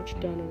get as much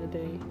done in a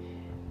day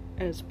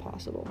as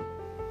possible.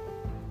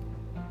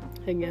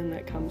 Again,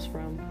 that comes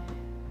from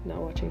not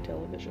watching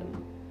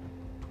television.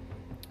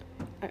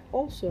 I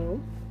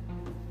also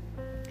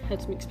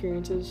had some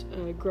experiences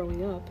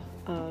growing up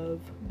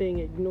of being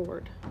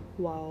ignored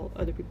while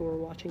other people were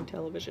watching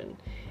television,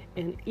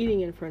 and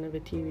eating in front of a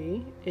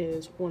TV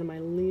is one of my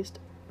least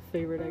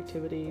favorite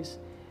activities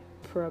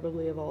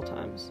probably of all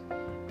times,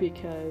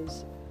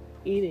 because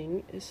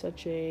eating is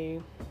such a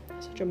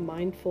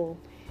mindful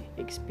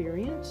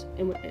experience,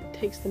 and it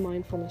takes the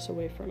mindfulness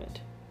away from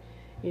it.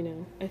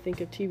 I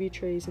think of TV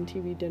trays and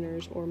TV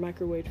dinners or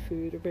microwave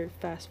food or very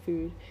fast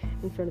food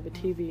in front of a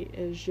TV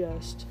as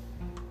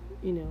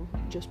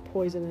just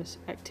poisonous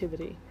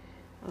activity.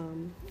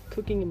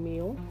 Cooking a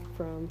meal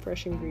from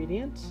fresh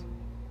ingredients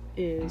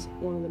is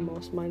one of the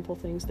most mindful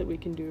things that we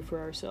can do for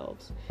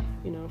ourselves.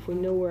 If we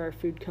know where our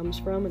food comes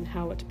from and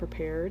how it's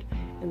prepared,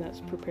 and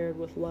that's prepared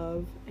with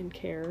love and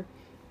care,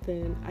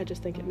 then I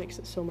just think it makes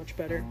it so much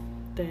better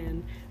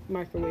than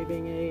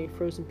microwaving a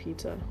frozen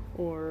pizza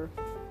or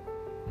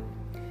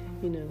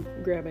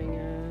grabbing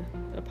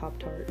a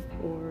Pop-Tart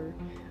or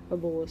a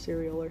bowl of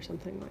cereal or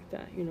something like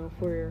that.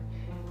 If we're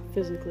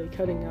physically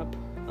cutting up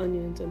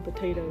onions and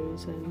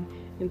potatoes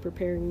and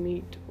preparing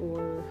meat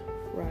or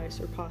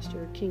rice or pasta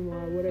or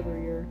quinoa, whatever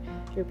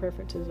your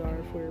preferences are,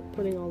 if we're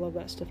putting all of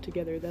that stuff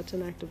together, that's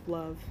an act of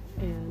love.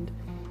 And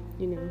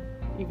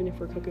even if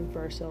we're cooking for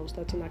ourselves,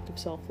 that's an act of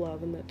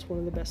self-love, and that's one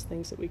of the best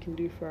things that we can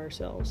do for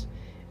ourselves,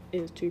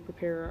 is to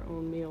prepare our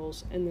own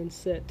meals and then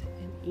sit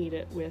and eat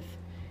it with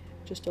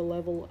just a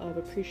level of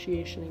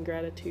appreciation and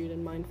gratitude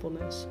and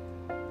mindfulness.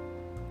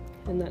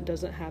 And that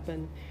doesn't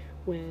happen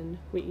when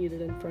we eat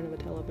it in front of a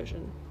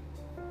television,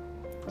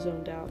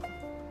 zoned out,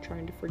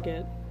 trying to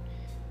forget,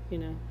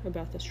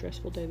 about the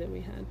stressful day that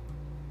we had.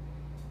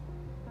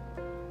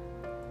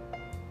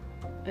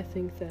 I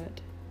think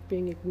that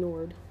being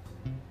ignored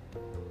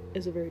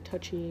is a very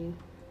touchy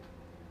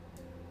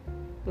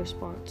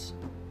response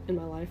in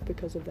my life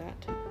because of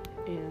that.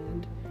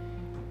 And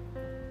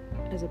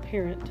as a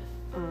parent,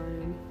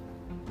 I'm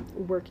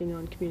working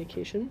on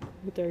communication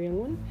with our young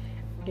one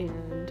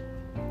and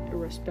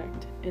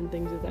respect and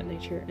things of that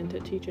nature, and to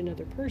teach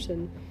another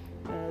person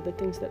the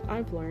things that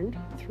I've learned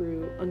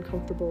through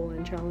uncomfortable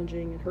and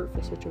challenging and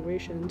hurtful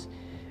situations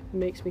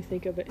makes me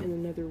think of it in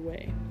another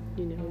way.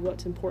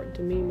 What's important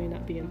to me may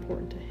not be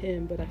important to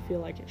him, but I feel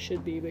like it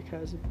should be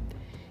because of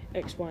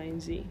X, Y,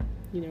 and Z.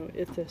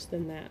 If this,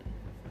 then that.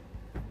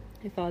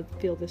 If I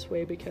feel this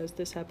way because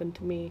this happened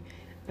to me,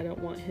 I don't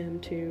want him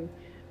to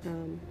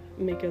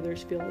make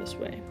others feel this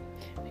way.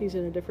 He's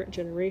in a different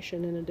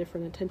generation and a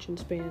different attention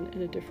span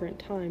and a different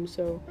time,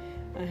 so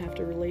I have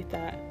to relate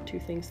that to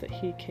things that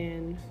he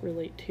can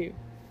relate to.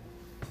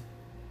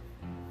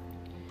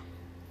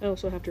 I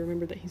also have to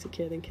remember that he's a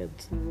kid and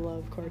kids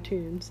love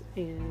cartoons,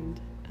 and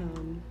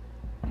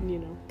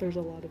there's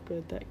a lot of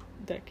good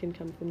that can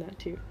come from that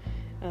too.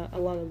 A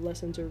lot of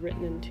lessons are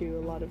written into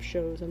a lot of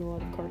shows and a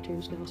lot of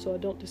cartoons now, so I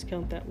don't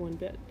discount that one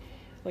bit.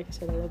 Like I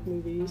said, I love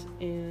movies,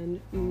 and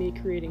me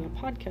creating a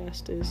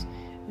podcast is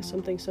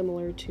something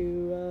similar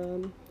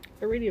to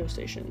a radio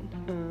station.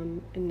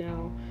 And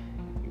now,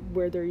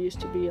 where there used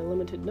to be a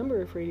limited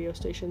number of radio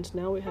stations,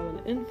 now we have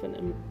an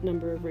infinite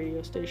number of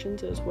radio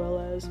stations, as well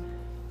as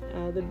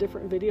the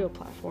different video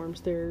platforms.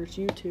 There's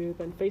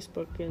YouTube and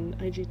Facebook and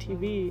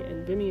IGTV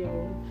and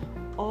Vimeo.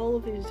 All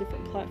of these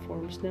different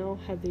platforms now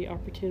have the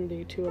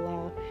opportunity to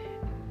allow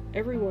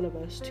every one of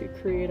us to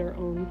create our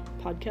own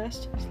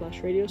podcast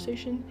 / radio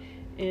station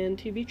and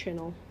TV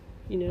channel.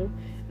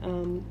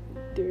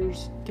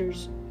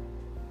 There's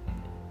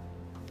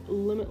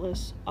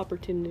limitless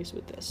opportunities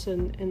with this,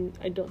 and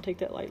I don't take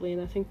that lightly,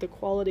 and I think the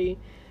quality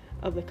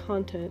of the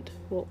content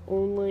will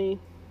only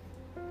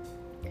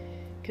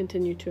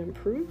continue to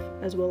improve,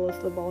 as well as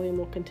the volume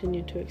will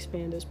continue to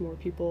expand as more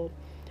people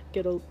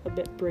get a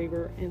bit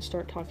braver and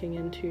start talking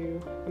into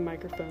a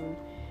microphone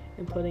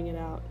and putting it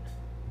out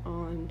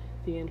on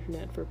the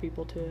internet for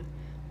people to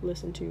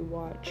listen to,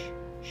 watch,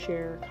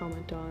 share,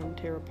 comment on,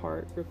 tear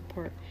apart, rip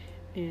apart,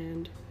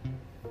 and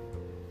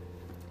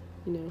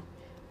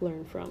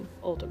learn from.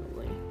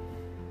 Ultimately,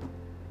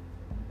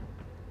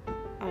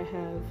 I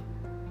have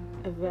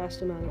a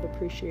vast amount of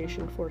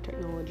appreciation for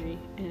technology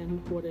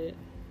and what it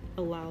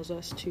allows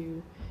us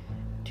to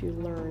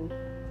learn,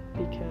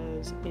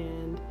 because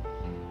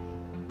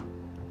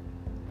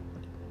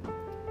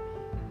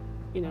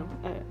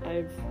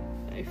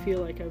I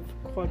feel like I've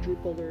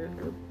quadrupled or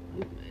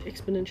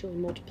exponentially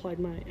multiplied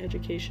my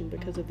education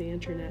because of the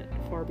internet,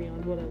 far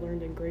beyond what I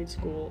learned in grade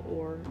school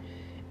or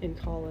in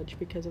college,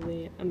 because of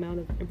the amount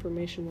of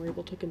information we're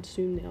able to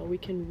consume now. We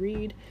can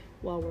read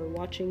while we're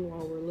watching,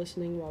 while we're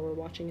listening, while we're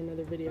watching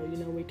another video.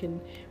 We can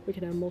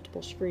have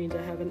multiple screens.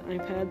 I have an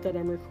iPad that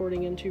I'm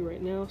recording into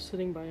right now,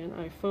 sitting by an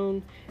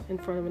iPhone in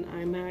front of an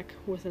iMac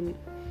with a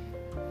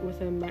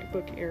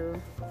MacBook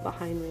Air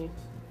behind me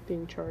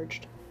being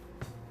charged.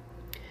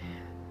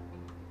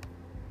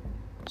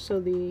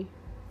 So the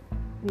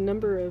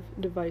number of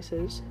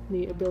devices,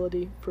 the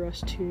ability for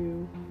us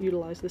to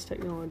utilize this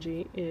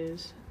technology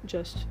is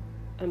just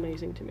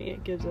amazing to me.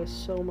 It gives us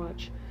so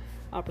much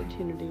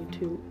opportunity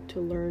to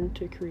learn,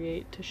 to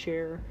create, to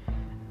share,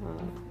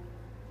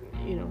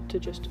 to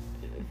just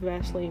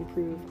vastly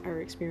improve our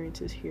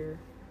experiences here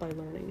by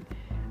learning.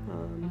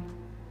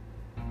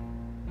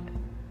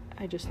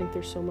 I just think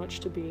there's so much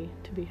to be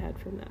had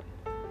from that.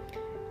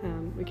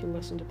 We can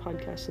listen to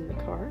podcasts in the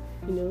car,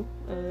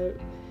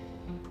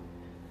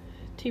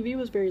 TV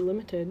was very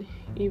limited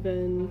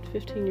even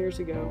 15 years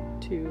ago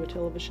to a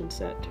television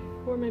set,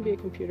 or maybe a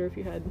computer if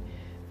you had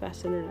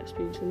fast internet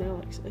speeds, and now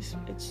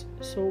it's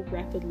so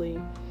rapidly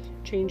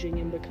changing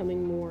and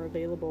becoming more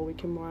available. We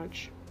can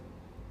watch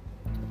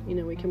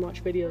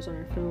videos on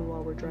our phone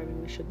while we're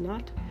driving. We should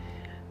not.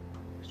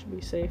 We should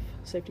be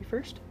safety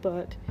first,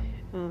 but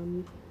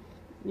in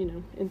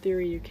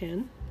theory you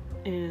can,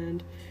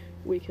 and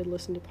we could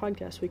listen to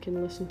podcasts. We can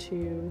listen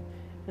to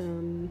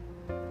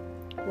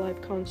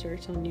live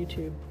concerts on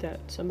YouTube that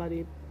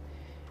somebody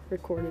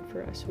recorded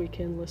for us. We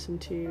can listen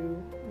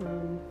to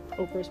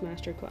Oprah's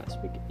Masterclass.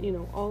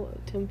 All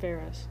Tim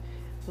Ferriss.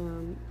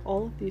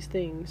 All of these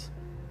things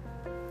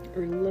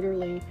are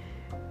literally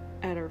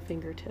at our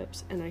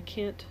fingertips, and I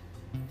can't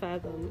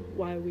fathom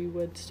why we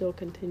would still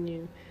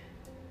continue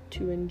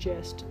to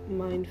ingest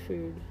mind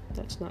food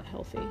that's not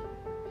healthy.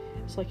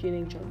 It's like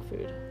eating junk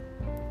food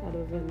out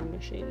of a vending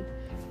machine.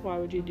 Why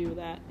would you do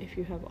that if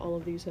you have all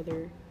of these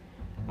other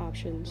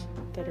options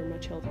that are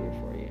much healthier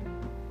for you?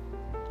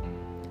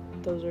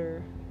 Those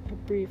are a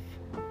brief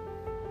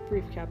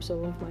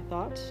capsule of my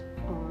thoughts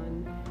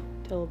on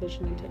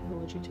television and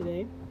technology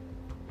today.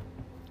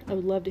 I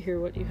would love to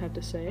hear what you have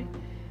to say.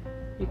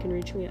 You can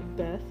reach me at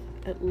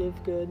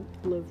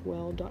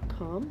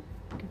beth@livegoodlivewell.com.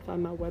 You can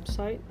find my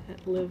website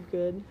at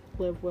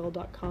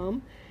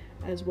livegoodlivewell.com,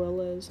 as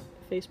well as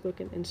Facebook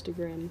and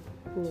Instagram,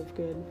 Live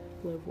Good,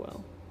 Live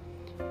Well.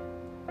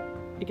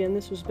 Again,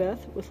 this was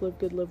Beth with Live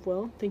Good, Live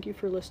Well. Thank you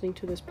for listening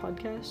to this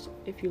podcast.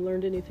 If you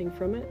learned anything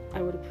from it,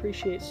 I would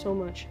appreciate so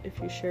much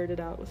if you shared it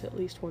out with at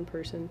least one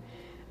person.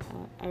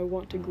 I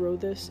want to grow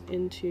this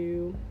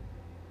into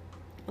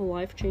a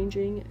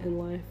life-changing and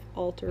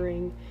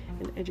life-altering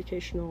and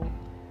educational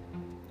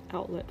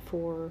outlet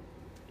for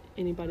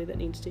anybody that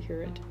needs to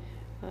hear it.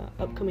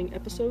 Upcoming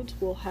episodes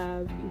will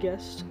have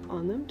guests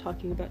on them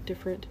talking about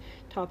different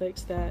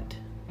topics that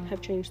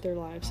have changed their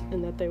lives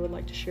and that they would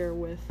like to share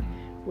with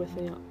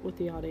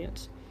the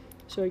audience.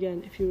 So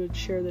again, if you would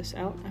share this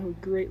out, I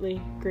would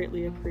greatly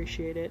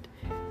appreciate it.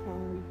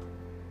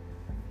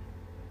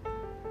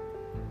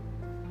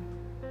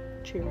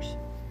 Cheers.